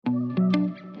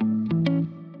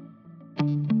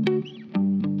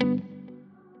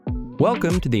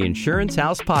Welcome to the Insurance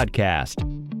House Podcast.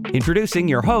 Introducing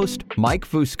your host, Mike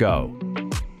Fusco.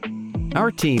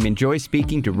 Our team enjoys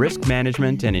speaking to risk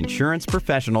management and insurance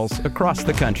professionals across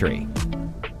the country.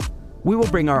 We will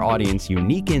bring our audience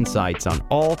unique insights on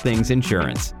all things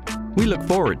insurance. We look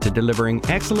forward to delivering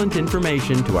excellent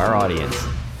information to our audience.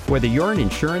 Whether you're an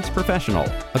insurance professional,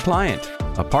 a client,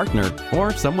 a partner,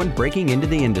 or someone breaking into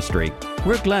the industry,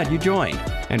 we're glad you joined,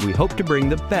 and we hope to bring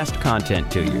the best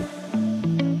content to you.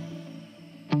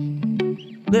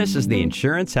 This is the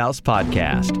Insurance House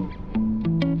Podcast.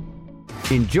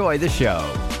 Enjoy the show.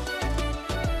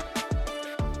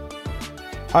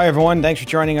 Hi, everyone. Thanks for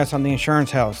joining us on the Insurance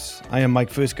House. I am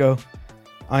Mike Fusco.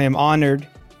 I am honored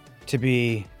to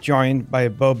be joined by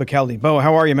Bo Bichelli. Bo,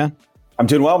 how are you, man? I'm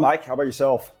doing well, Mike. How about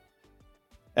yourself?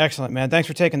 Excellent, man. Thanks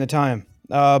for taking the time.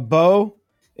 Bo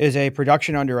is a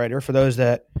production underwriter for those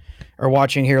that are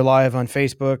watching here live on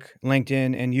Facebook,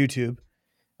 LinkedIn, and YouTube.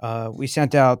 We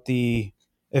sent out the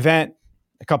event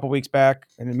a couple weeks back,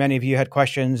 and many of you had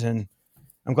questions, and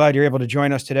I'm glad you're able to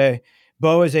join us today.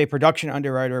 Bo is a production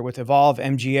underwriter with Evolve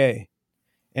MGA,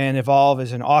 and Evolve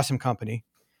is an awesome company,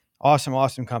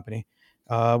 awesome company,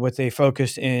 with a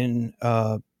focus in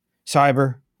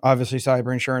cyber, obviously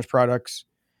cyber insurance products,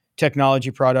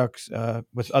 technology products,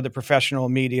 with other professional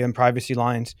media and privacy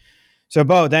lines. So,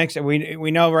 Bo, thanks.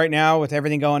 We know right now with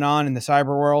everything going on in the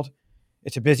cyber world,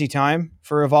 it's a busy time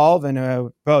for Evolve.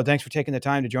 And Bo, thanks for taking the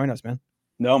time to join us, man.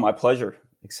 No, my pleasure.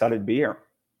 Excited to be here.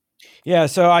 Yeah,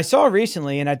 so I saw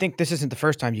recently, and I think this isn't the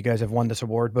first time you guys have won this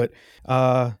award, but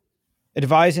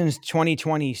Advisen's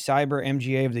 2020 Cyber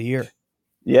MGA of the Year.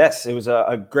 Yes, it was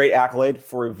a great accolade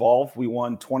for Evolve. We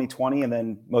won 2020 and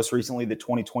then most recently the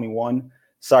 2021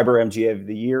 Cyber MGA of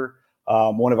the Year.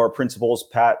 One of our principals,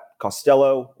 Pat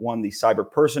Costello, won the Cyber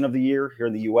Person of the Year here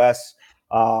in the U.S.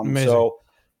 So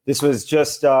this was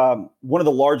just one of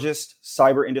the largest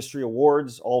cyber industry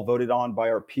awards, all voted on by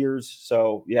our peers.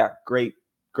 So yeah, great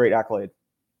accolade.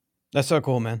 That's so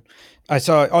cool, man. I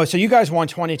saw. So you guys won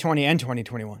 2020 and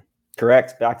 2021.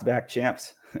 Correct. Back-to-back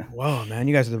champs. Whoa, man.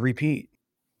 You guys are the repeat.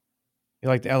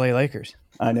 You're like the LA Lakers.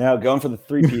 I know. Going for the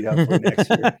three-peat hopefully next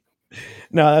year.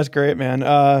 No, that's great,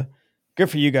 man.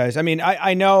 Good for you guys. I mean,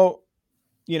 I know,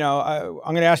 I'm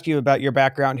going to ask you about your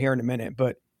background here in a minute,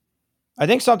 but I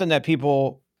think something that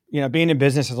people, being in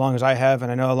business as long as I have,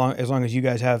 and I know as long as you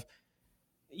guys have,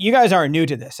 you guys aren't new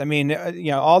to this. I mean,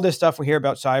 all this stuff we hear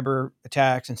about cyber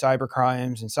attacks and cyber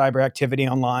crimes and cyber activity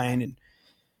online, and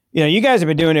you guys have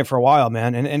been doing it for a while,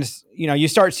 man. And it's, you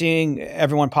start seeing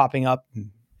everyone popping up,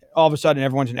 and all of a sudden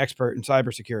everyone's an expert in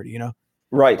cybersecurity,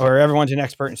 right? Or everyone's an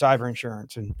expert in cyber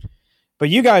insurance, but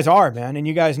you guys are, man, and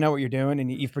you guys know what you're doing,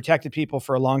 and you've protected people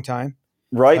for a long time,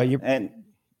 right? And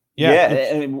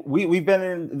we've been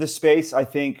in this space, I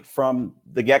think, from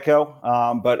the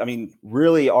get-go. But I mean,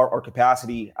 really, our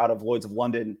capacity out of Lloyd's of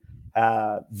London,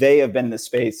 they have been in this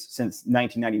space since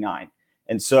 1999.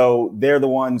 And so they're the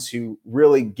ones who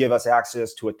really give us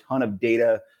access to a ton of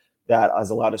data that has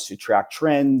allowed us to track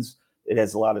trends. It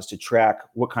has allowed us to track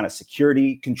what kind of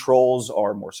security controls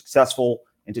are more successful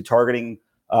into targeting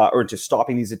or into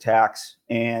stopping these attacks,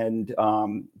 and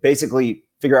basically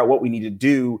figure out what we need to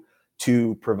do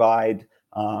to provide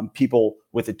people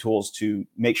with the tools to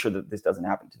make sure that this doesn't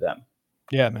happen to them.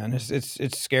 Yeah, man,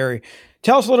 it's scary.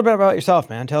 Tell us a little bit about yourself,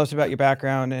 man. Tell us about your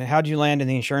background and how did you land in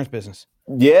the insurance business?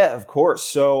 Yeah, of course.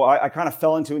 So I kind of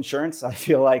fell into insurance. I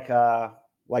feel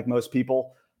like most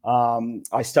people,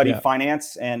 I studied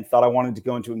finance and thought I wanted to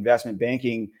go into investment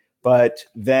banking, but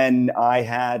then I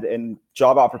had a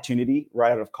job opportunity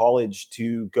right out of college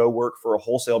to go work for a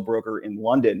wholesale broker in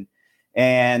London.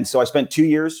 And so I spent 2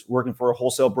 years working for a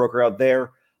wholesale broker out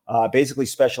there, basically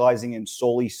specializing in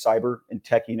solely cyber and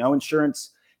tech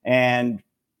insurance, and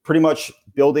pretty much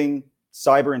building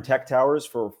cyber and tech towers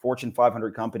for Fortune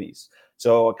 500 companies.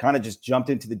 So I kind of just jumped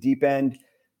into the deep end,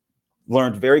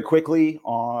 learned very quickly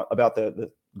about the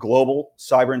global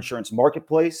cyber insurance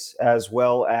marketplace, as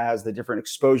well as the different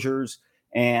exposures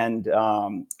and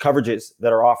coverages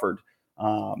that are offered.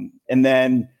 And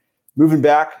then moving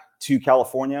back to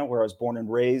California, where I was born and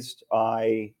raised,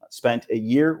 I spent a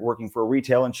year working for a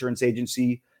retail insurance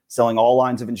agency, selling all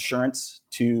lines of insurance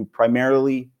to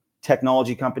primarily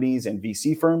technology companies and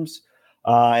VC firms.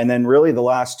 And then really the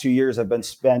last 2 years have been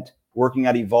spent working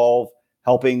at Evolve,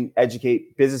 helping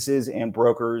educate businesses and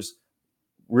brokers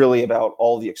really about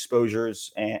all the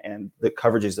exposures and the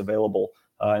coverages available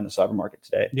in the cyber market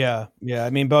today. Yeah. I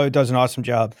mean, Bo does an awesome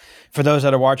job. For those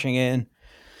that are watching in,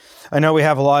 I know we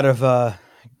have a lot of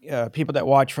people that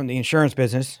watch from the insurance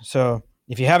business. So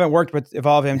if you haven't worked with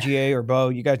Evolve MGA or Bo,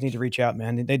 you guys need to reach out,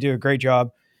 man. They do a great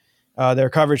job Their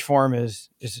coverage form is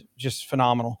just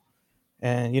phenomenal.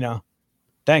 And,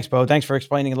 thanks, Bo. Thanks for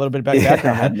explaining a little bit about your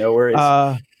background. Man. No worries.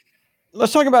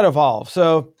 Let's talk about Evolve.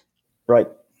 So, right.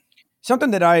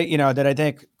 Something that I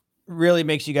think really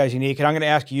makes you guys unique, and I'm going to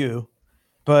ask you,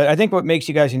 but I think what makes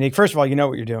you guys unique, first of all, you know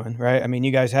what you're doing, right? I mean,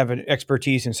 you guys have an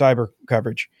expertise in cyber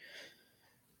coverage,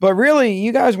 but really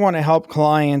you guys want to help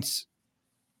clients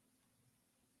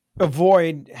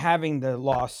avoid having the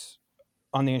loss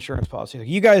on the insurance policy. Like,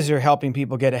 you guys are helping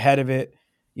people get ahead of it.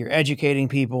 You're educating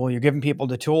people. You're giving people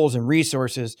the tools and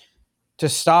resources to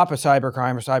stop a cyber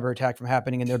crime or cyber attack from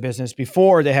happening in their business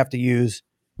before they have to use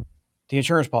the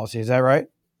insurance policy. Is that right?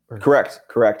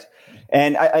 Correct.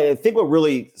 And I think what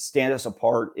really stands us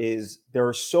apart is there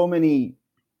are so many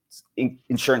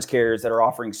insurance carriers that are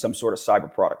offering some sort of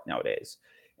cyber product nowadays.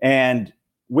 And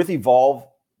with Evolve,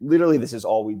 literally this is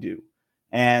all we do.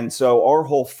 And so our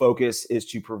whole focus is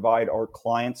to provide our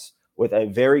clients with a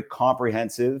very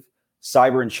comprehensive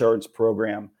cyber insurance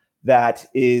program that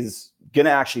is going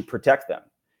to actually protect them.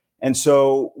 And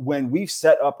so when we've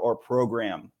set up our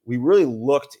program, we really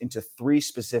looked into 3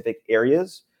 specific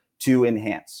areas to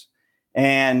enhance.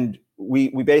 And we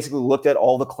basically looked at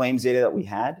all the claims data that we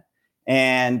had,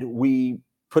 and we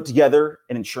put together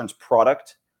an insurance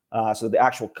product, so the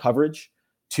actual coverage,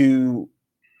 to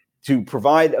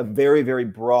provide a very, very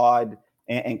broad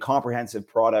and comprehensive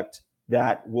product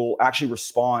that will actually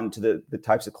respond to the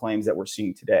types of claims that we're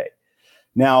seeing today.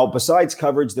 Now, besides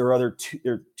coverage, there are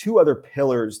two other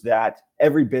pillars that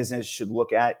every business should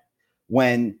look at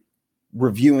when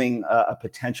reviewing a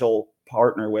potential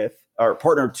partner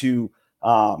to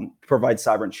provide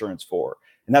cyber insurance for.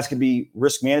 And that's going to be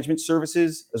risk management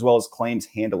services as well as claims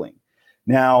handling.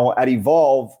 Now, at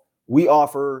Evolve, we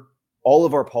offer all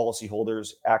of our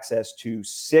policyholders access to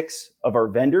 6 of our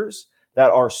vendors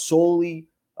that are solely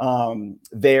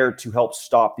there to help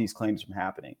stop these claims from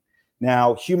happening.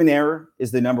 Now, human error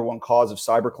is the number one cause of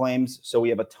cyber claims. So we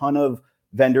have a ton of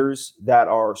vendors that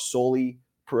are solely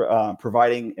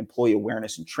providing employee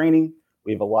awareness and training.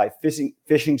 We have a live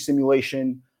phishing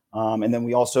simulation. And then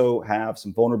we also have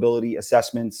some vulnerability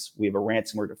assessments. We have a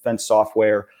ransomware defense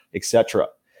software, et cetera.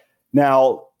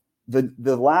 Now,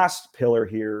 the last pillar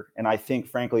here, and I think,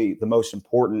 frankly, the most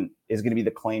important, is going to be the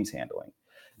claims handling.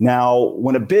 Now,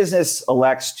 when a business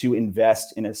elects to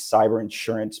invest in a cyber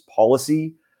insurance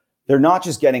policy, they're not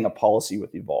just getting a policy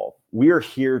with Evolve. We are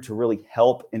here to really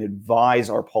help and advise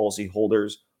our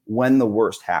policyholders when the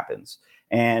worst happens.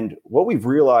 And what we've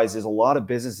realized is a lot of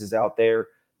businesses out there,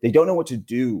 they don't know what to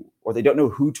do, or they don't know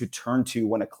who to turn to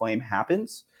when a claim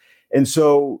happens. And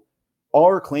so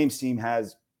our claims team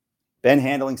has been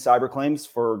handling cyber claims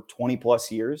for 20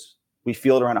 plus years. We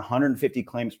field around 150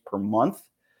 claims per month.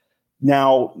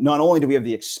 Now, not only do we have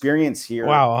the experience here.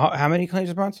 Wow. How many claims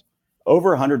a month?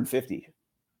 Over 150.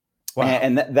 Wow.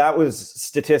 And that was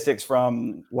statistics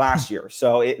from last year.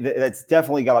 So it's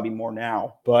definitely got to be more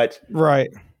now. But right,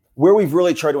 where we've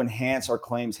really tried to enhance our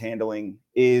claims handling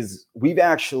is we've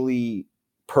actually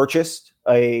purchased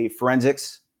an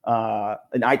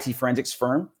IT forensics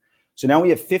firm. So now we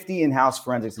have 50 in-house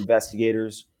forensics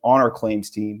investigators on our claims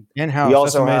team. In-house. We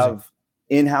also have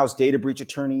in-house data breach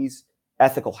attorneys,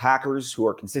 ethical hackers who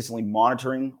are consistently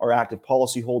monitoring our active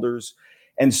policyholders.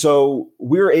 And so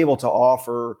we're able to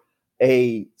offer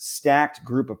a stacked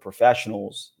group of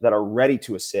professionals that are ready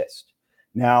to assist.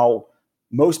 Now,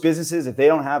 most businesses, if they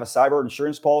don't have a cyber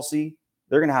insurance policy,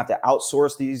 they're going to have to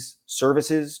outsource these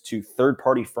services to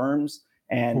third-party firms,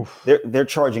 and they're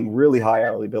charging really high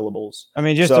hourly billables. I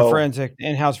mean, just the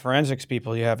in-house forensics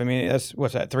people you have. I mean, that's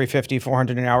what's that, $350,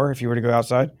 $400 an hour if you were to go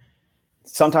outside?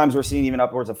 Sometimes we're seeing even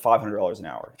upwards of $500 an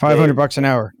hour. $500 an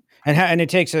hour. And it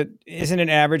takes isn't it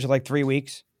average like 3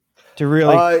 weeks to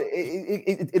really?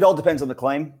 It all depends on the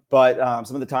claim, but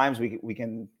some of the times we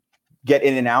can get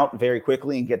in and out very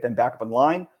quickly and get them back up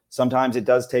online. Sometimes it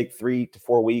does take 3 to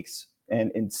 4 weeks,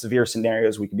 and in severe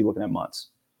scenarios, we could be looking at months.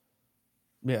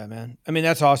 Yeah, man. I mean,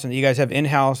 that's awesome. You guys have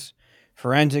in-house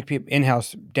forensic people,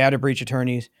 in-house data breach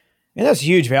attorneys, and that's a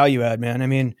huge value add, man. I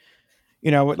mean,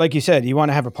 like you said, you want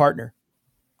to have a partner,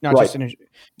 not right. just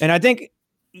and I think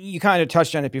you kind of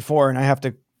touched on it before, and I have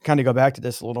to kind of go back to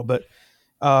this a little bit.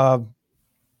 If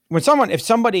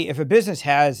a business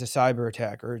has a cyber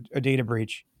attack or a data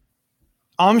breach,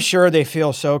 I'm sure they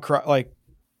feel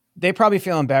they probably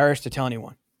feel embarrassed to tell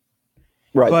anyone.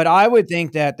 Right. But I would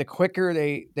think that the quicker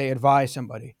they advise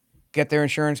somebody, get their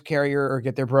insurance carrier or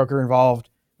get their broker involved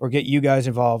or get you guys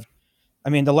involved, I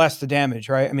mean, the less the damage,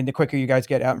 right? I mean, the quicker you guys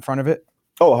get out in front of it.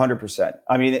 Oh, 100%.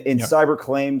 I mean, in cyber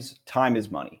claims, time is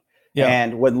money. Yeah.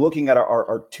 And when looking at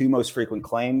our 2 most frequent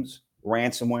claims,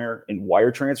 ransomware and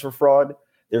wire transfer fraud,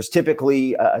 there's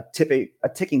typically a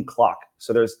ticking clock.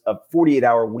 So there's a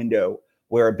 48-hour window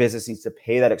where a business needs to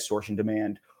pay that extortion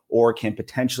demand or can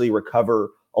potentially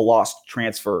recover a lost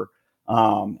transfer.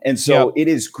 And so it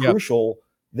is crucial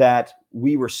that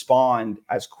we respond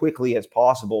as quickly as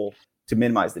possible to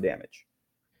minimize the damage.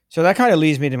 So that kind of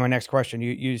leads me to my next question.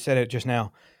 You said it just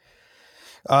now.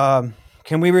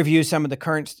 Can we review some of the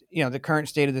current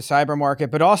state of the cyber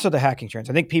market, but also the hacking trends?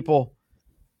 I think people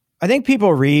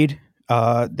read,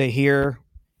 they hear,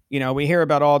 we hear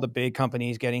about all the big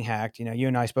companies getting hacked. You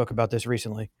and I spoke about this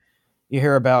recently. You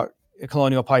hear about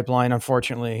Colonial Pipeline,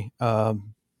 unfortunately. I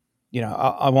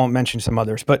won't mention some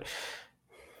others, but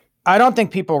I don't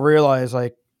think people realize,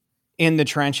 like, in the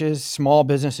trenches, small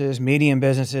businesses, medium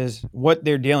businesses, what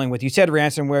they're dealing with. You said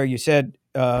ransomware. You said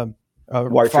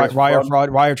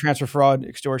wire transfer fraud,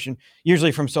 extortion,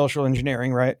 usually from social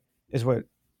engineering, right? Is what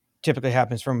typically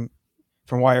happens from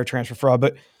wire transfer fraud.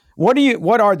 But what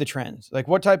are the trends? Like,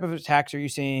 what type of attacks are you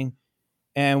seeing,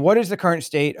 and what is the current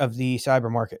state of the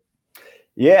cyber market?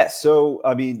 Yeah, so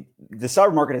I mean, the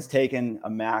cyber market has taken a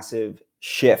massive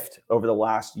shift over the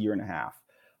last year and a half.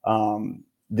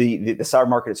 The cyber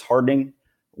market is hardening.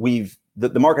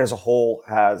 The market as a whole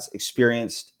has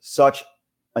experienced such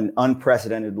an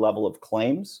unprecedented level of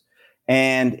claims,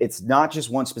 and it's not just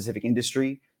one specific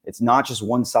industry. It's not just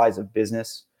one size of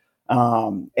business.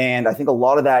 And I think a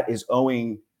lot of that is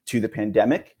owing to the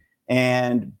pandemic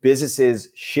and businesses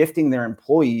shifting their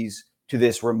employees to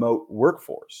this remote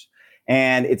workforce.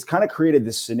 And it's kind of created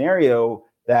this scenario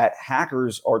that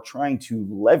hackers are trying to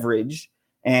leverage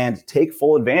and take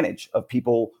full advantage of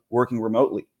people working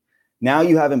remotely. Now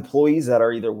you have employees that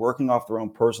are either working off their own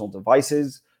personal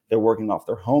devices, they're working off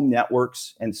their home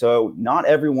networks. And so not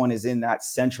everyone is in that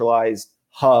centralized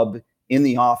hub in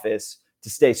the office to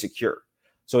stay secure.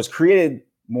 So it's created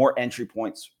more entry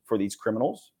points for these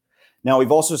criminals. Now,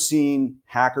 we've also seen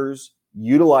hackers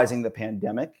utilizing the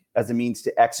pandemic as a means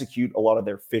to execute a lot of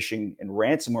their phishing and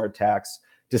ransomware attacks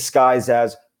disguised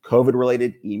as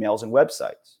COVID-related emails and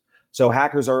websites. So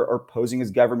hackers are posing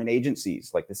as government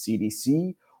agencies like the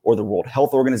CDC or the World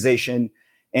Health Organization.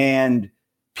 And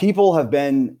people have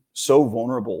been so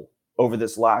vulnerable over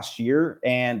this last year,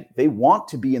 and they want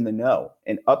to be in the know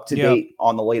and up to date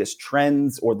on the latest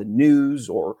trends or the news,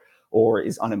 or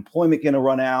is unemployment going to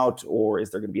run out, or is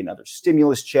there going to be another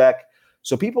stimulus check?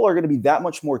 So people are going to be that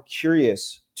much more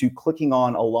curious to clicking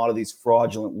on a lot of these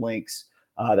fraudulent links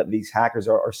that these hackers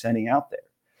are sending out there.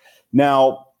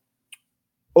 Now,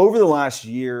 over the last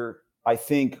year, I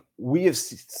think we have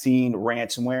seen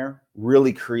ransomware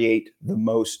really create the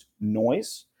most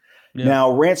noise. Yeah.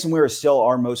 Now, ransomware is still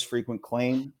our most frequent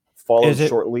claim, followed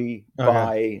shortly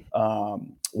by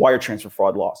wire transfer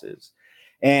fraud losses.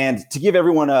 And to give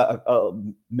everyone a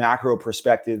macro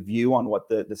perspective view on what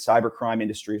the cybercrime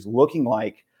industry is looking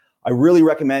like, I really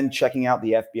recommend checking out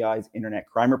the FBI's Internet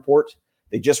Crime Report.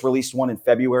 They just released one in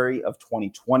February of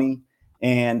 2020.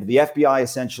 And the FBI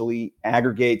essentially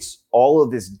aggregates all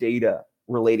of this data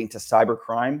relating to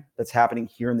cybercrime that's happening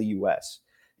here in the US.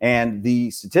 And the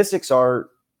statistics are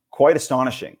quite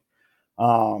astonishing.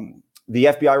 The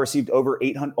FBI received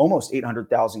almost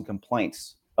 800,000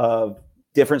 complaints of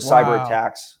different cyber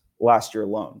attacks last year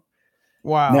alone.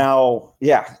 Wow. Now,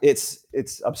 yeah, it's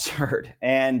absurd.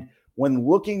 And when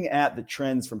looking at the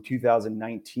trends from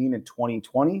 2019 and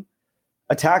 2020,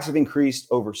 attacks have increased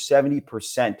over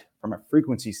 70% from a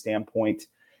frequency standpoint.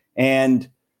 And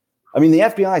I mean, the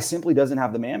FBI simply doesn't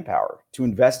have the manpower to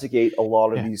investigate a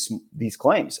lot of these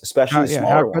claims, especially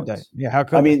smaller ones. How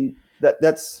could they? Mean,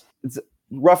 it's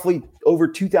roughly over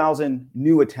 2,000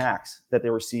 new attacks that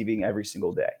they're receiving every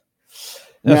single day.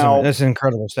 That's an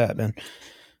incredible stat, man.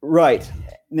 Right.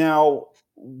 Now,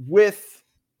 with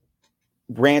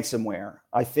ransomware,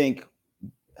 I think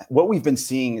what we've been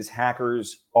seeing is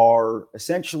hackers are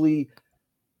essentially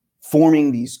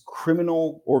forming these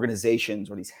criminal organizations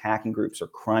or these hacking groups or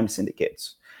crime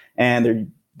syndicates.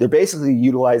 And they're basically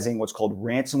utilizing what's called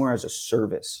ransomware as a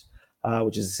service,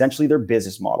 which is essentially their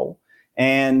business model.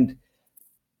 And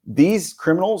these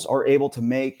criminals are able to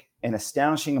make an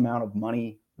astonishing amount of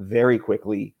money very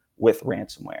quickly with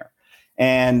ransomware.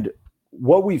 And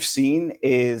what we've seen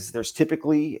is there's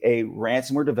typically a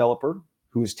ransomware developer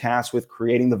who is tasked with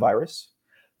creating the virus.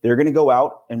 They're going to go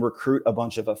out and recruit a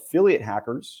bunch of affiliate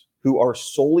hackers who are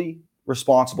solely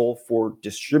responsible for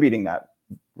distributing that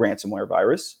ransomware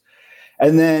virus.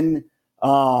 And then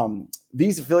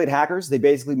these affiliate hackers, they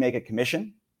basically make a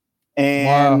commission.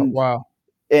 And wow.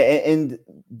 And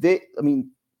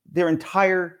their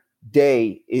entire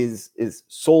day is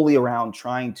solely around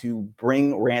trying to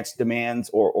bring rants demands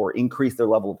or increase their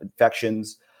level of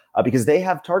infections because they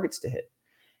have targets to hit.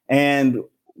 And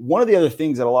one of the other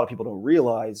things that a lot of people don't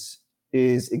realize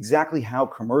is exactly how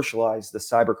commercialized the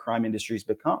cybercrime industry has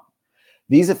become.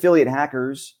 These affiliate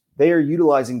hackers, they are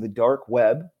utilizing the dark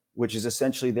web, which is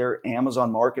essentially their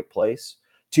Amazon marketplace,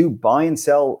 to buy and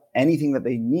sell anything that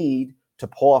they need to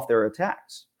pull off their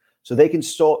attacks. So they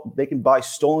can buy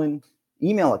stolen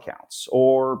email accounts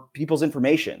or people's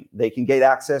information. They can get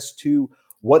access to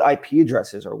what IP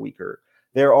addresses are weaker.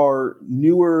 There are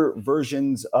newer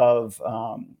versions of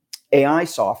AI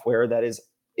software that is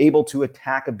able to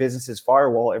attack a business's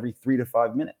firewall every 3 to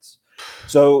 5 minutes.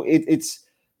 So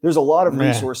there's a lot of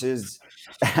resources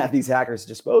at these hackers'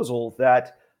 disposal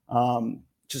that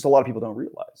just a lot of people don't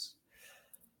realize.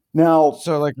 Now,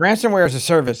 so like ransomware as a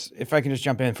service, if I can just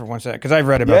jump in for 1 second, because I've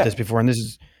read about this before, and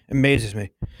amazes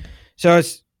me. So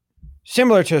it's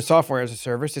similar to software as a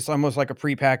service. It's almost like a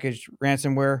prepackaged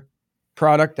ransomware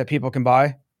product that people can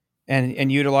buy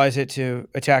and utilize it to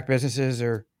attack businesses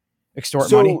or extort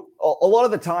money. A lot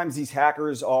of the times these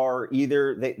hackers are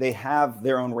either they have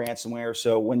their own ransomware.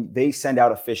 So when they send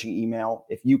out a phishing email,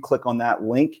 if you click on that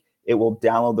link, it will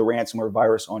download the ransomware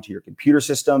virus onto your computer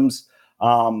systems. A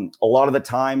lot of the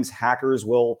times hackers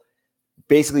will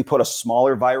basically put a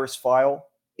smaller virus file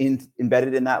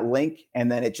embedded in that link,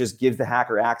 and then it just gives the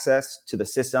hacker access to the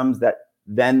systems that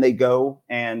then they go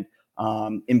and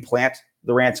implant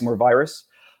the ransomware virus.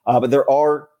 But there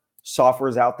are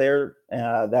softwares out there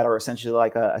that are essentially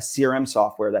like a CRM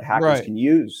software that hackers can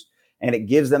use, and it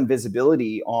gives them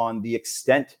visibility on the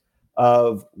extent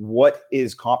of what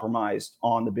is compromised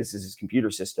on the business's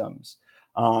computer systems.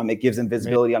 It gives them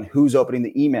visibility on who's opening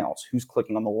the emails, who's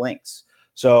clicking on the links.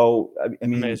 So, I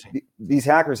mean, these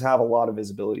hackers have a lot of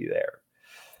visibility there.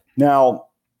 Now,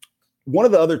 one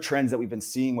of the other trends that we've been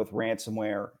seeing with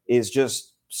ransomware is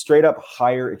just straight up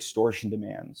higher extortion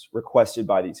demands requested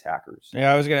by these hackers.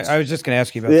 Yeah, I was just gonna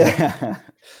ask you about that.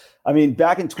 I mean,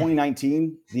 back in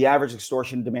 2019, the average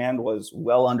extortion demand was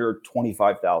well under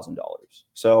 $25,000.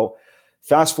 So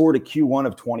fast forward to Q1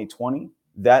 of 2020,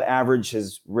 that average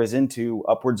has risen to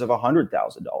upwards of $100,000.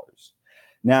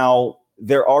 Now,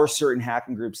 there are certain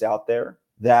hacking groups out there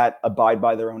that abide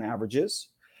by their own averages.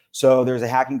 So there's a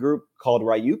hacking group called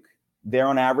Ryuk. They're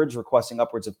on average requesting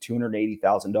upwards of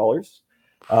 $280,000.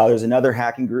 There's another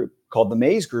hacking group called the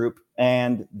Maze Group,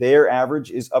 and their average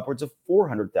is upwards of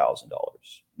 $400,000.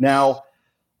 Now,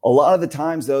 a lot of the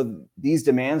times, though, these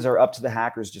demands are up to the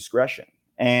hacker's discretion.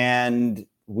 And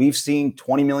we've seen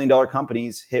 $20 million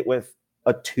companies hit with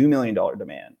a $2 million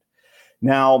demand.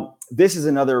 Now, this is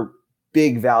another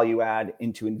big value add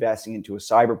into investing into a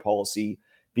cyber policy,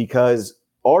 because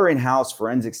our in-house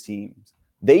forensics teams,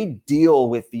 they deal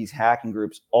with these hacking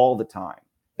groups all the time.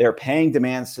 They're paying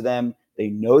demands to them. They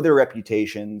know their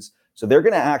reputations. So they're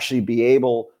going to actually be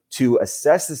able to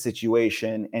assess the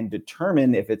situation and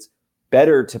determine if it's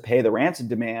better to pay the ransom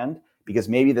demand, because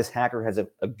maybe this hacker has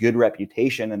a good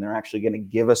reputation and they're actually going to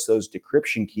give us those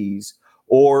decryption keys.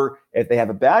 Or if they have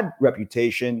a bad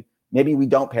reputation, maybe we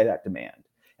don't pay that demand.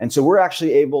 And so we're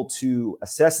actually able to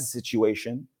assess the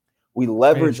situation. We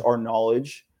leverage our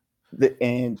knowledge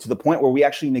and to the point where we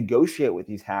actually negotiate with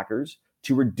these hackers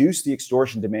to reduce the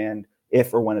extortion demand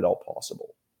if or when at all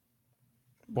possible.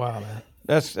 Wow, man.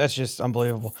 That's just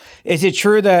unbelievable. Is it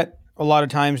true that a lot of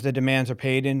times the demands are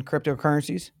paid in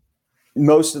cryptocurrencies?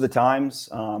 Most of the times,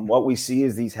 what we see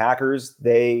is these hackers,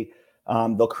 they'll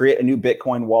create a new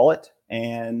Bitcoin wallet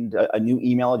and a new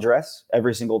email address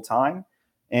every single time.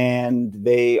 And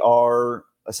they are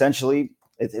essentially,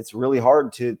 it's really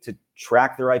hard to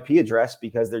track their IP address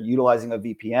because they're utilizing a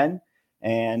VPN.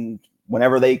 And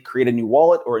whenever they create a new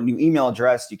wallet or a new email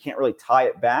address, you can't really tie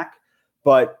it back.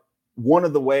 But one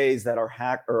of the ways that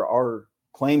our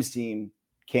claims team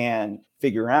can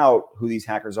figure out who these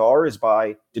hackers are is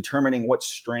by determining what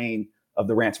strain of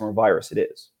the ransomware virus it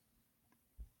is.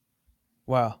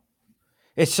 Wow.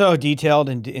 It's so detailed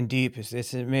and deep.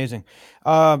 It's amazing.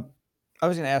 I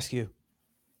was going to ask you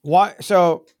why.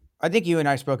 So I think you and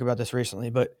I spoke about this recently,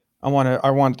 but I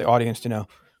want the audience to know,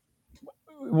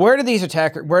 where do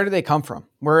they come from?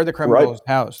 Where are the criminals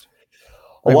housed?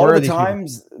 A lot of the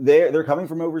times they're coming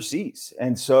from overseas.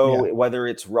 And so whether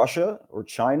it's Russia or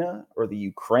China or the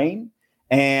Ukraine,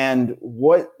 and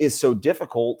what is so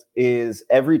difficult is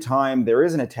every time there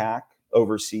is an attack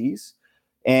overseas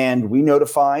and we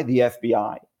notify the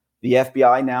FBI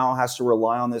now has to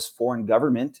rely on this foreign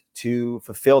government to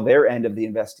fulfill their end of the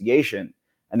investigation.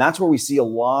 And that's where we see a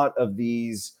lot of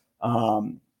these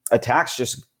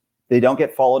attacks they don't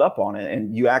get followed up on it.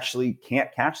 And you actually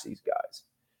can't catch these guys.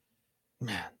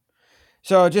 Man.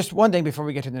 So just one thing before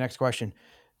we get to the next question.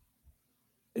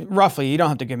 Roughly, you don't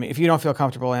have to give me, if you don't feel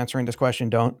comfortable answering this question,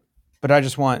 don't. But I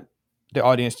just want the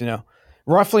audience to know.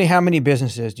 Roughly how many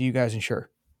businesses do you guys insure?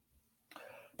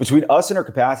 Between us and our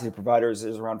capacity providers,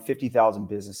 there's around 50,000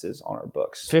 businesses on our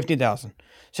books. 50,000.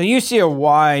 So you see a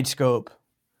wide scope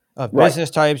of business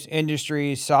types,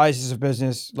 industries, sizes of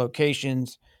business,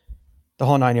 locations, the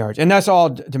whole 9 yards. And that's all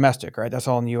domestic, right? That's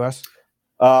all in the U.S.?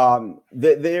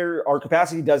 Our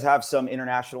capacity does have some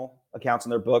international accounts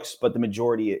in their books, but the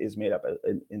majority is made up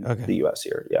in the U.S.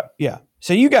 here. Yeah. Yeah.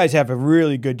 So you guys have a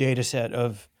really good data set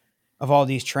of all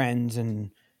these trends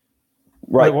and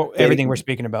everything we're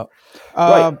speaking about.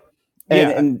 Right.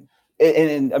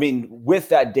 And I mean, with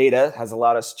that data has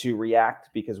allowed us to react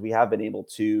because we have been able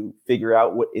to figure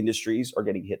out what industries are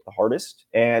getting hit the hardest,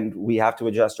 and we have to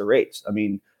adjust our rates. I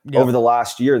mean, over the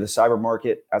last year, the cyber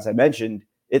market, as I mentioned,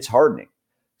 it's hardening.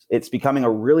 It's becoming a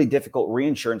really difficult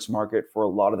reinsurance market for a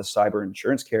lot of the cyber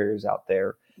insurance carriers out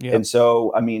there. Yep. And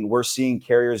so, I mean, we're seeing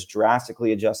carriers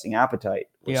drastically adjusting appetite.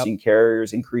 We're seeing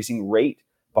carriers increasing rate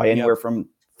by anywhere from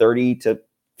 30 to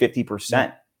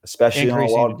 50%, especially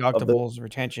increasing on a lot deductibles, of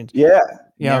retentions. Yeah.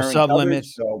 Sub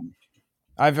limits. So.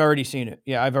 I've already seen it.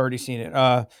 Yeah, I've already seen it.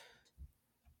 I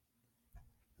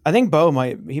think Bo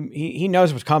might, he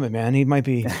knows what's coming, man. He might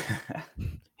be,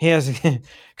 he has,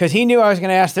 because he knew I was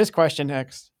going to ask this question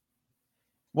next.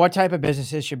 What type of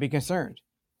businesses should be concerned?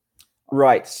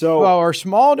 Right. So, are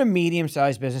small to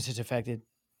medium-sized businesses affected,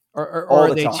 or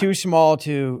are they too small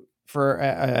for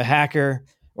a hacker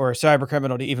or a cyber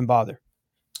criminal to even bother?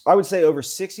 I would say over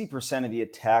 60% of the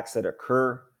attacks that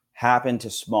occur happen to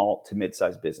small to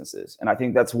mid-sized businesses, and I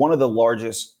think that's one of the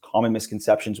largest common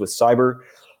misconceptions with cyber.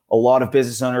 A lot of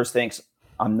business owners think,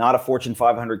 I'm not a Fortune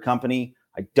 500 company.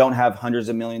 I don't have hundreds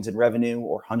of millions in revenue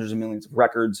or hundreds of millions of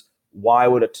records. Why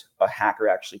would a hacker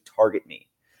actually target me?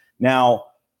 Now,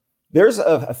 there's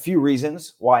a few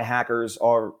reasons why hackers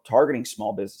are targeting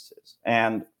small businesses.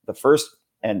 And the first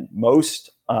and the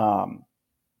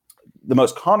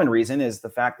most common reason is the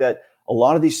fact that a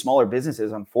lot of these smaller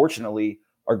businesses, unfortunately,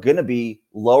 are going to be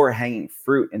lower hanging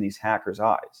fruit in these hackers'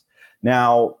 eyes.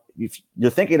 Now, if you're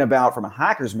thinking about from a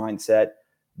hacker's mindset,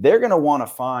 they're going to want to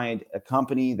find a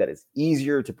company that is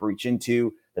easier to breach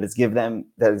into, that is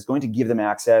going to give them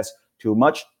access to a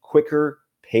much quicker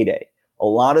payday. A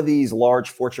lot of these large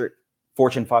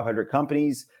Fortune 500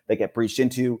 companies that get breached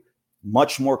into,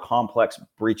 much more complex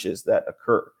breaches that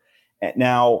occur. And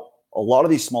now, a lot of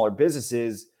these smaller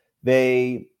businesses,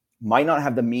 they might not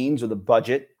have the means or the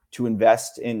budget to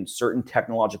invest in certain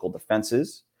technological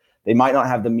defenses. They might not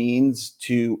have the means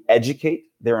to educate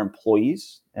their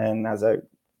employees. And as I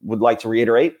would like to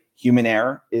reiterate, human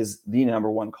error is the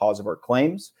number one cause of our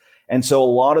claims. And so a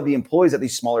lot of the employees at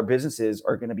these smaller businesses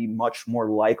are going to be much more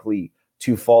likely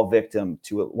to fall victim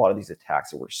to a lot of these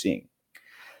attacks that we're seeing.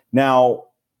 Now,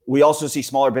 we also see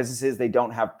smaller businesses, they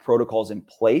don't have protocols in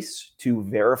place to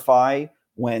verify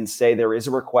when, say, there is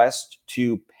a request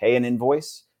to pay an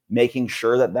invoice, making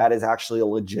sure that that is actually a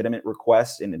legitimate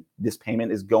request and this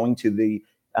payment is going to the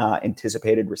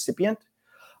anticipated recipient.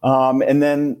 And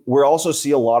then we also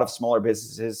see a lot of smaller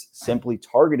businesses simply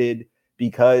targeted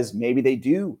because maybe they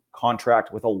do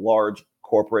contract with a large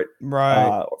corporate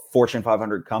Fortune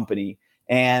 500 company,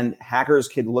 and hackers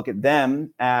could look at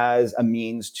them as a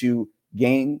means to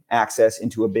gain access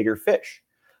into a bigger fish.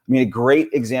 I mean, a great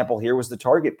example here was the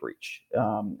Target breach.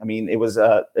 It was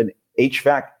an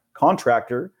HVAC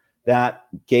contractor that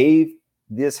gave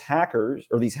these hackers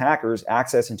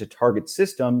access into Target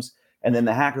systems, and then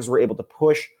the hackers were able to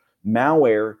push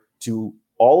malware to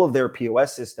all of their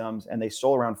POS systems, and they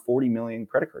stole around 40 million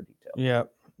credit card details. Yeah,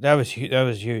 that was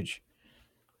huge.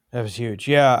 That was huge.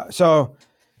 Yeah, so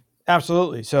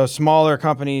absolutely. So smaller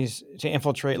companies to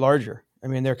infiltrate larger. I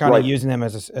mean, they're kind of using them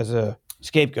as a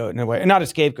scapegoat in a way, not a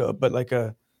scapegoat, but like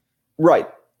an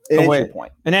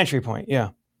entry point. Yeah,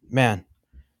 man,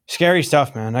 scary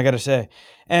stuff, man. I got to say.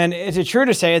 And is it true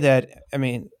to say that, I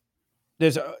mean,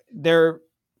 the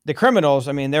criminals,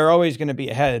 I mean, they're always going to be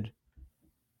ahead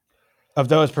of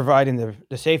those providing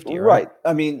the safety, right?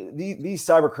 I mean, these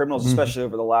cyber criminals, especially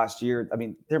over the last year, I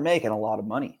mean, they're making a lot of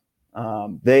money.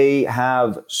 They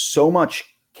have so much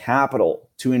capital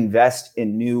to invest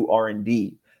in new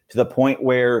R&D to the point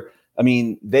where, I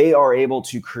mean, they are able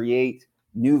to create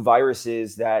new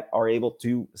viruses that are able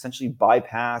to essentially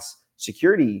bypass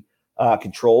security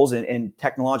controls and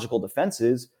technological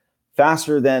defenses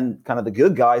faster than kind of the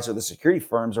good guys or the security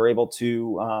firms are able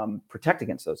to protect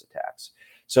against those attacks.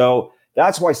 So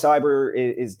that's why cyber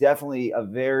is definitely a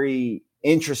very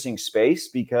interesting space,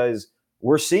 because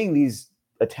we're seeing these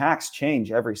attacks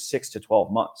change every 6 to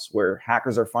 12 months, where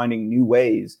hackers are finding new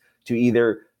ways to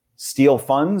either steal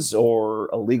funds or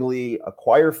illegally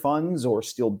acquire funds or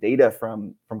steal data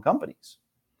from companies.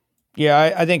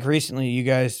 Yeah, I think recently you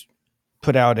guys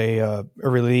put out a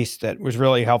release that was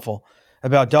really helpful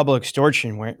about double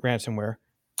extortion ransomware,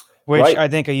 which Right. I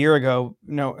think a year ago,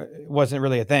 it wasn't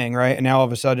really a thing, right? And now all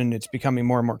of a sudden it's becoming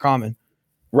more and more common.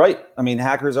 Right. I mean,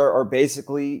 hackers are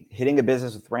basically hitting a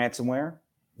business with ransomware.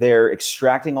 They're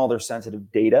extracting all their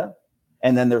sensitive data,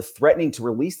 and then they're threatening to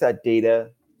release that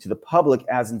data to the public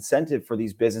as incentive for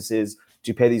these businesses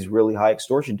to pay these really high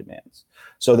extortion demands.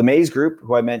 So the Maze Group,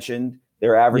 who I mentioned,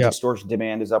 their average Yep. extortion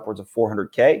demand is upwards of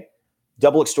 400K.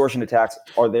 Double extortion attacks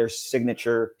are their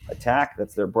signature attack.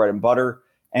 That's their bread and butter.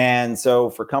 And so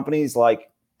for companies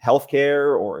like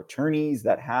healthcare or attorneys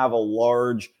that have a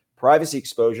large privacy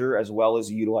exposure as well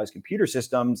as utilize computer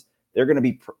systems, they're going to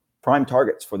be prime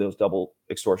targets for those double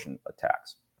extortion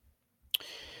attacks.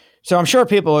 So I'm sure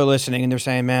people are listening and they're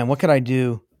saying, man, what could I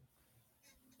do?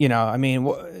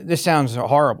 This sounds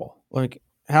horrible. Like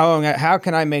how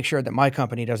can I make sure that my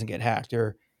company doesn't get hacked?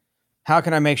 Or how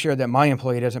can I make sure that my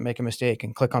employee doesn't make a mistake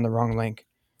and click on the wrong link?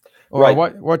 Or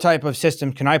Right. what type of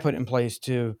system can I put in place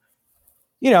to,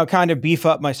 kind of beef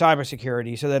up my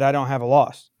cybersecurity so that I don't have a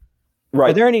loss?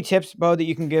 Right. Are there any tips, Bo, that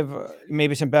you can give,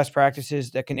 maybe some best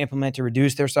practices that can implement to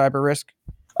reduce their cyber risk?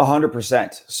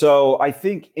 100%. So I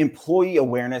think employee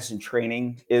awareness and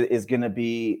training is going to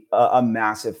be a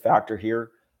massive factor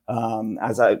here.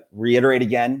 As I reiterate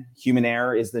again, human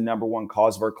error is the number one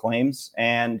cause of our claims.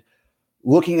 And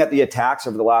looking at the attacks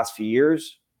over the last few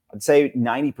years, I'd say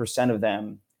 90% of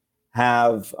them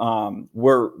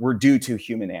were due to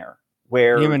human error.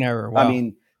 Human error. Wow. I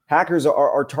mean, hackers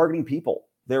are targeting people,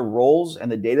 their roles,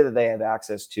 and the data that they have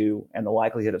access to, and the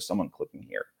likelihood of someone clicking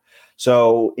here.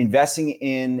 So investing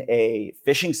in a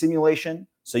phishing simulation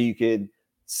so you could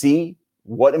see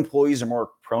what employees are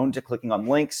more prone to clicking on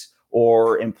links,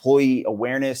 or employee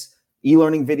awareness,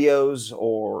 e-learning videos,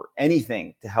 or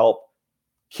anything to help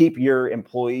keep your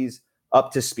employees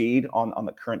up to speed on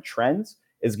the current trends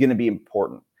is going to be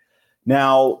important.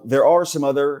 Now, there are some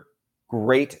other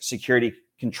great security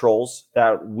controls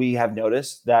that we have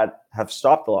noticed that have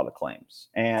stopped a lot of claims.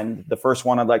 And the first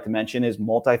one I'd like to mention is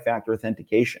multi-factor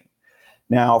authentication.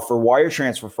 Now, for wire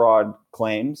transfer fraud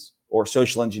claims or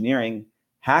social engineering,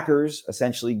 hackers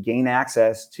essentially gain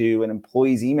access to an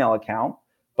employee's email account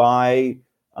by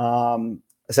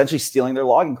essentially stealing their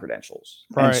login credentials.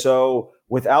 Right. And so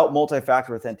without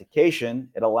multi-factor authentication,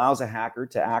 it allows a hacker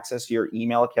to access your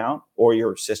email account or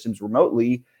your systems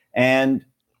remotely, and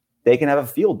they can have a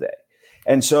field day.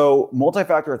 And so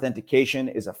multi-factor authentication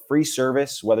is a free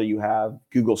service, whether you have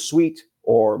Google Suite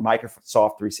or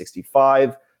Microsoft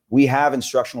 365. We have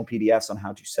instructional PDFs on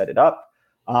how to set it up.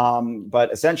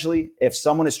 But essentially, if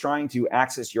someone is trying to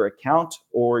access your account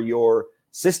or your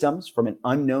systems from an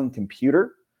unknown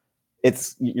computer,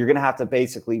 you're going to have to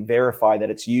basically verify that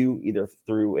it's you, either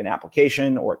through an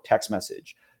application or a text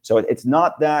message. So it's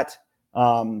not that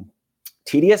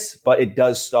tedious, but it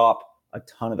does stop a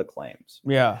ton of the claims.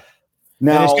 Yeah.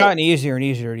 Now, and it's gotten easier and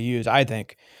easier to use, I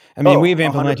think. I mean, we've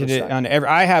implemented 100%. it on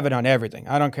I have it on everything.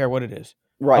 I don't care what it is.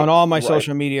 Right. On all my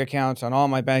social media accounts, on all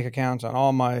my bank accounts, on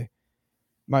all my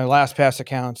LastPass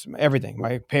accounts, everything,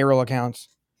 my payroll accounts.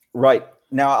 Right.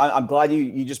 Now, I'm glad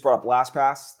you just brought up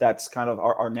LastPass. That's kind of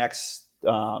our next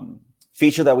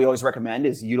feature that we always recommend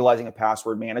is utilizing a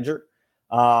password manager.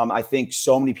 I think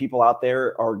so many people out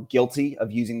there are guilty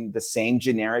of using the same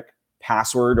generic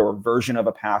password or version of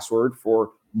a password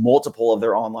for multiple of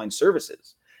their online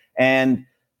services. And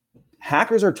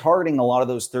hackers are targeting a lot of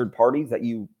those third parties that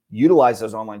you utilize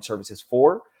those online services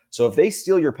for. So if they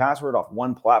steal your password off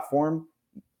one platform,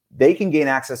 they can gain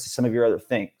access to some of your other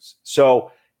things.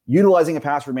 So utilizing a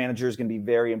password manager is going to be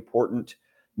very important.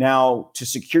 Now, to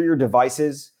secure your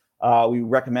devices, we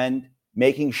recommend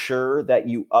making sure that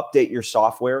you update your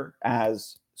software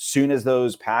as soon as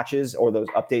those patches or those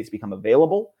updates become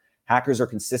available. Hackers are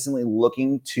consistently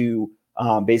looking to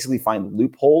basically find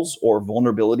loopholes or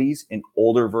vulnerabilities in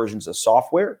older versions of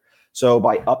software. So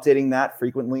by updating that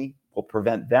frequently, we'll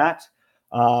prevent that.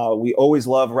 We always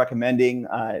love recommending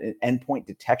an endpoint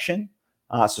detection.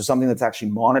 So something that's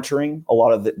actually monitoring a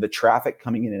lot of the traffic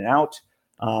coming in and out.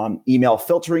 Email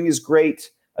filtering is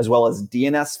great, as well as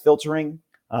DNS filtering.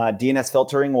 DNS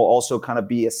filtering will also kind of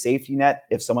be a safety net.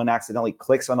 If someone accidentally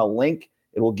clicks on a link,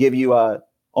 it will give you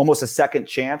almost a second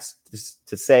chance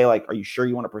to say, like, are you sure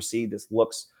you want to proceed? This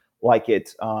looks like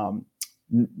it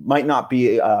might not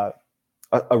be a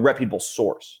reputable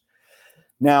source.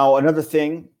 Now, another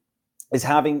thing is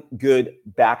having good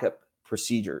backup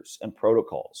procedures and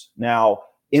protocols. Now,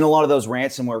 in a lot of those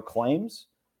ransomware claims,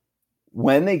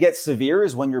 when they get severe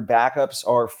is when your backups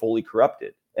are fully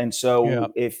corrupted. And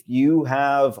so if you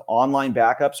have online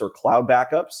backups or cloud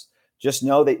backups, just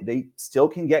know that they still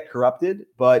can get corrupted,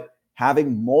 but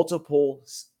having multiple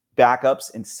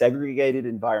backups in segregated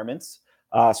environments,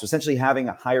 so essentially having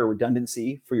a higher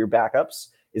redundancy for your backups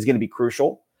is going to be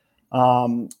crucial.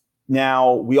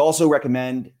 Now, we also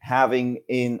recommend having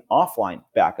an offline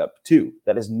backup too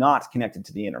that is not connected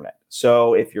to the internet.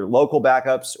 So if your local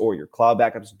backups or your cloud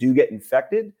backups do get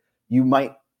infected, you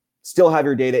might still have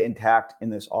your data intact in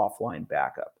this offline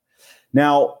backup.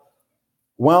 Now,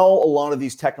 while a lot of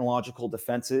these technological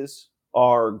defenses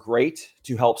are great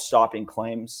to help stopping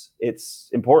claims, it's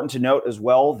important to note as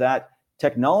well that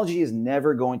technology is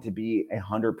never going to be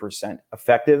 100%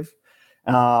 effective.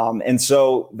 And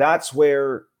so that's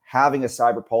where having a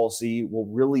cyber policy will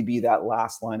really be that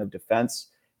last line of defense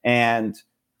and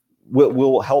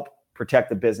will help protect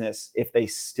the business if they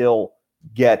still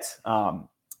get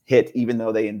hit, even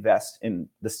though they invest in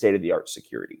the state-of-the-art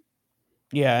security.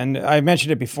 Yeah, and I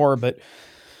mentioned it before, but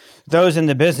those in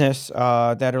the business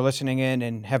that are listening in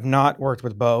and have not worked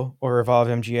with Bo or Evolve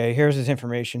MGA, here's his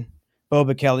information. Bo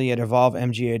Kelly at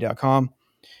evolvemga.com.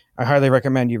 I highly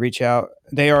recommend you reach out.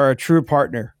 They are a true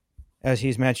partner, as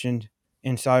he's mentioned,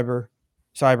 in cyber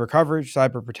coverage,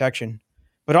 cyber protection,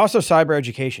 but also cyber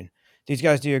education. These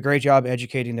guys do a great job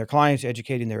educating their clients,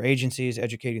 educating their agencies,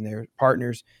 educating their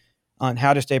partners on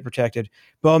how to stay protected.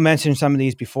 Bo mentioned some of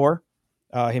these before.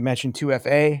 He mentioned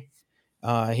 2FA.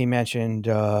 He mentioned,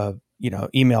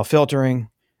 email filtering.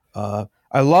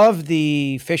 I love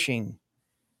the phishing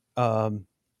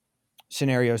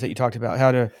scenarios that you talked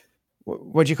about.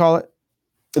 What'd you call it?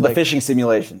 The phishing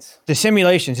simulations. The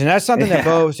simulations. And that's something that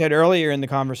Bo said earlier in the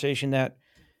conversation, that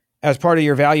as part of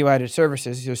your value-added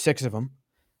services, there's 6 of them.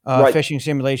 Right. Phishing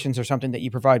simulations are something that you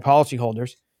provide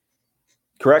policyholders.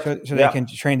 Correct. So they can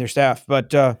train their staff. But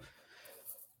Bo,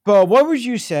 what would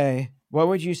you say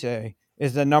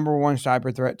is the number one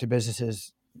cyber threat to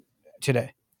businesses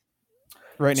today,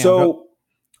 right now? So,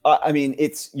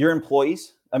 it's your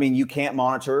employees. You can't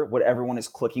monitor what everyone is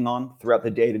clicking on throughout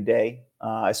the day-to-day,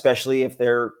 especially if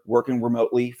they're working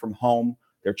remotely from home.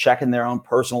 They're checking their own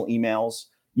personal emails.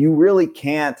 You really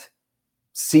can't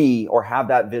see or have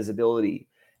that visibility.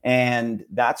 And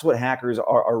that's what hackers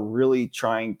are really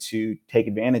trying to take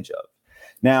advantage of.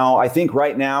 Now, I think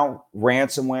right now,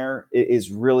 ransomware is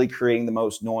really creating the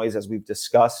most noise, as we've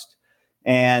discussed.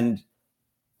 And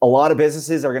a lot of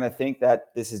businesses are going to think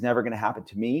that this is never going to happen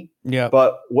to me. Yeah.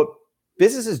 But what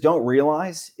businesses don't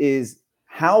realize is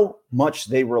how much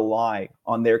they rely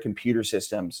on their computer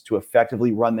systems to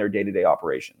effectively run their day-to-day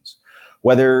operations.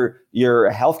 Whether you're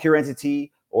a healthcare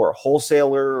entity or a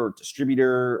wholesaler or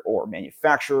distributor or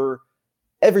manufacturer,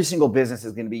 every single business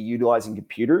is going to be utilizing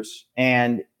computers.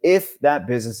 And if that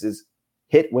business is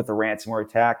hit with a ransomware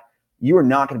attack, you are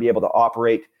not going to be able to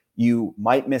operate. You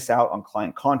might miss out on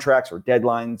client contracts or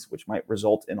deadlines, which might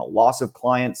result in a loss of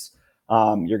clients.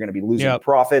 You're going to be losing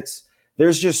profits.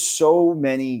 There's just so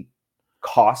many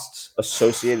costs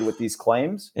associated with these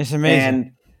claims. It's amazing.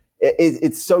 And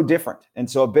it's so different. And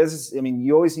so a business,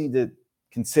 you always need to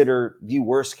consider the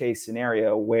worst case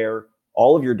scenario where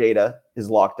all of your data is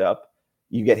locked up.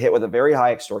 You get hit with a very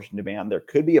high extortion demand. There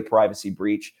could be a privacy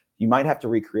breach. You might have to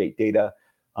recreate data.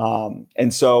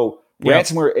 And so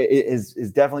ransomware is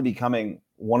definitely becoming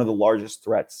one of the largest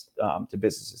threats to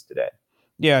businesses today.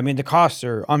 Yeah, the costs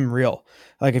are unreal.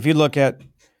 Like if you look at,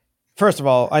 first of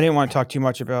all, I didn't want to talk too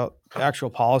much about the actual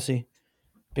policy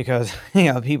because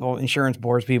insurance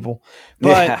bores people.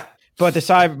 But but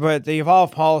the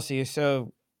Evolve policy is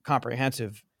so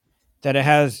comprehensive that it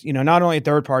has not only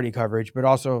third party coverage but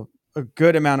also a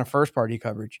good amount of first party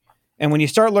coverage. And when you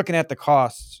start looking at the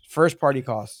costs, first party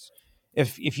costs,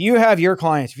 if you have your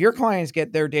clients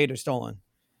get their data stolen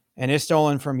and it's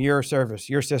stolen from your service,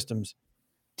 your systems,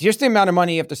 just the amount of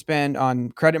money you have to spend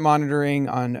on credit monitoring,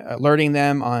 on alerting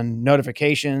them, on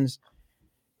notifications,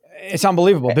 it's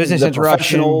unbelievable. Business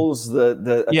interruption, professionals,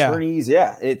 the attorneys,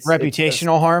 it's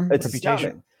reputational harm. It's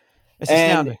astounding. It's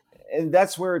astounding. And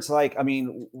that's where it's like,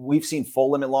 we've seen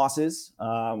full limit losses.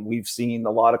 We've seen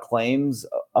a lot of claims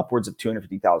upwards of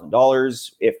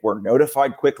 $250,000. If we're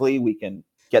notified quickly, we can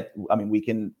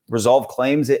resolve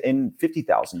claims in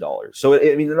 $50,000. So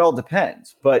it all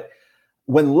depends. But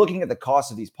when looking at the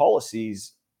cost of these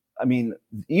policies,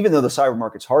 even though the cyber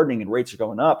market's hardening and rates are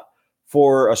going up,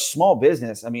 for a small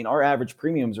business, our average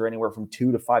premiums are anywhere from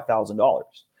 $2,000 to $5,000.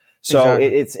 So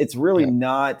exactly. It's really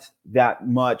not that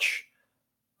much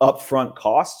upfront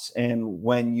costs. And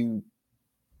when you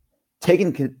take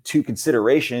into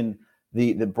consideration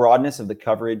the broadness of the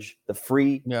coverage, the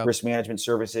free risk management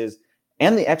services,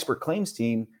 and the expert claims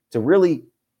team to really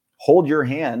hold your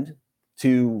hand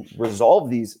to resolve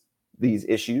these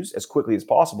issues as quickly as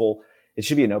possible, it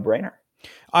should be a no-brainer.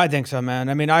 I think so, man.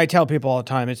 I mean, I tell people all the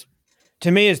time,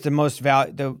 to me, it's the most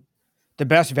the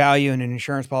best value in an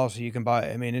insurance policy you can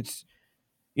buy. I mean, it's,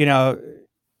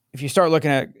 if you start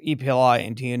looking at EPLI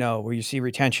and D&O, where you see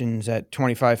retentions at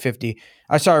 25-50,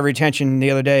 I saw a retention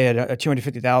the other day at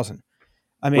 $250,000.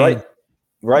 I mean, right.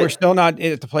 We're still not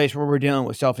at the place where we're dealing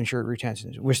with self-insured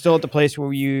retentions. We're still at the place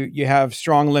where you have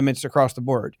strong limits across the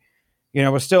board.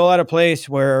 We're still at a place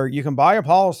where you can buy a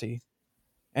policy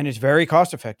and it's very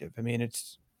cost effective. I mean,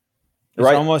 it's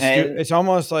right.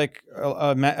 almost like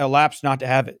a lapse not to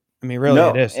have it. I mean, really,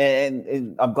 it is.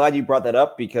 And I'm glad you brought that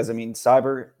up because, I mean,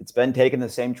 cyber, it's been taking the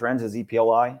same trends as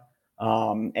EPLI.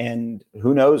 And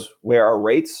who knows where our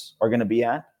rates are going to be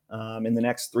at in the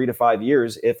next 3 to 5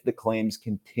 years if the claims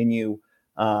continue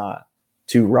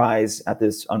to rise at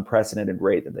this unprecedented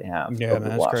rate that they have over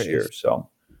the last year. So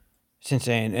it's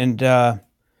insane. And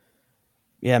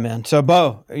yeah, man. So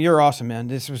Bo, you're awesome, man.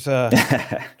 This was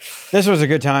this was a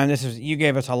good time. You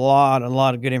gave us a lot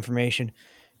of good information.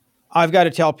 I've got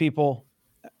to tell people,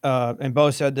 and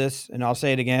Bo said this, and I'll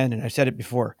say it again, and I said it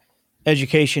before.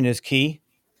 Education is key.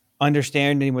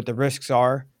 Understanding what the risks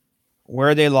are,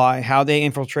 where they lie, how they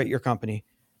infiltrate your company,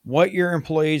 what your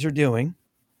employees are doing,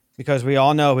 because we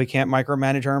all know we can't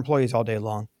micromanage our employees all day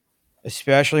long,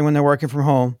 especially when they're working from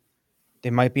home. They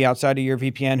might be outside of your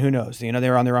VPN. Who knows?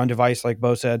 They're on their own device, like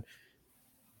Bo said.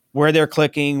 Where they're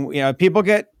clicking, people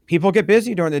get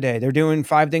busy during the day. They're doing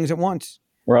 5 things at once.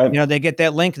 Right. They get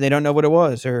that link and they don't know what it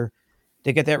was, or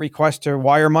they get that request to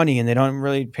wire money and they don't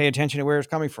really pay attention to where it's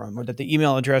coming from, or that the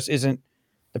email address isn't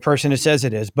the person who says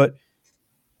it is. But,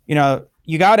 you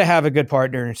got to have a good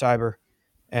partner in cyber,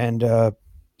 and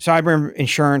cyber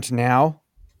insurance now.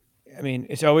 I mean,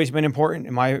 it's always been important,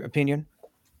 in my opinion,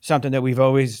 something that we've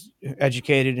always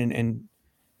educated and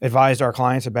advised our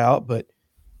clients about. But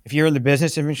if you're in the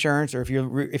business of insurance, or if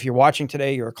you're watching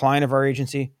today, you're a client of our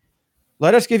agency,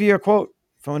 let us give you a quote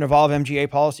from an Evolve MGA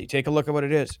policy. Take a look at what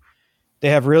it is. They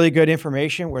have really good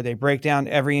information where they break down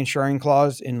every insuring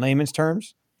clause in layman's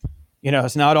terms.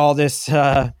 It's not all this, you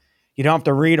don't have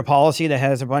to read a policy that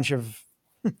has a bunch of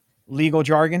legal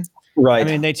jargon. Right. I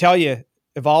mean, they tell you,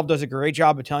 Evolve does a great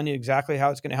job of telling you exactly how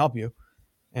it's going to help you.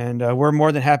 And we're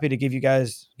more than happy to give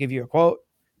you a quote,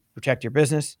 protect your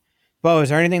business. Bo, is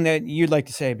there anything that you'd like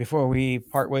to say before we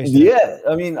part ways? Yeah.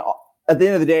 I mean, at the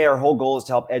end of the day, our whole goal is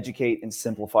to help educate and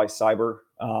simplify cyber.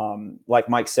 Like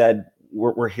Mike said,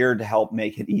 we're here to help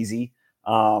make it easy.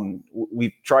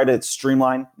 We've tried to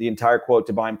streamline the entire quote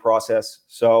to bind process.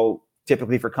 So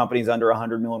typically for companies under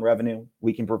 100 million revenue,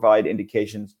 we can provide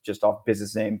indications just off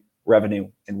business name, revenue,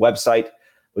 and website.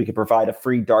 We can provide a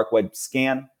free dark web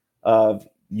scan of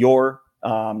your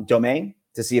domain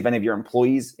to see if any of your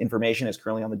employees' information is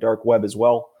currently on the dark web as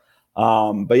well.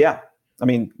 But yeah, I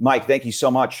mean, Mike, thank you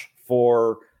so much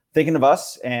for thinking of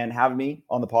us and having me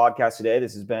on the podcast today.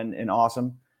 This has been an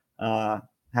awesome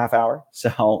half hour.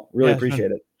 So really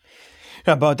appreciate it.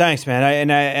 Yeah, Bo, thanks, man.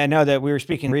 I know that we were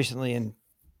speaking recently, and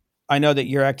I know that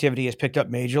your activity has picked up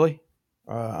majorly.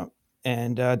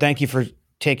 And thank you for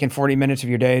taking 40 minutes of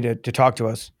your day to talk to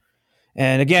us.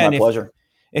 And again, it's my pleasure.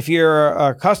 If you're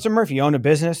a customer, if you own a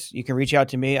business, you can reach out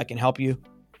to me. I can help you.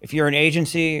 If you're an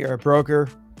agency or a broker,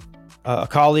 a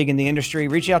colleague in the industry,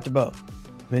 reach out to Bo.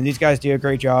 I mean, these guys do a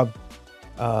great job.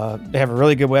 They have a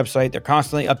really good website. They're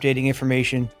constantly updating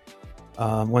information.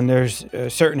 When there's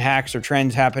certain hacks or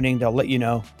trends happening, they'll let you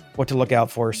know what to look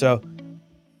out for. So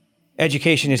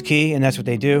education is key, and that's what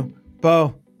they do.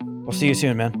 Bo, we'll see you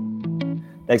soon, man.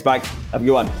 Thanks, Mike. Have a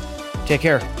good one. Take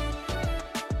care.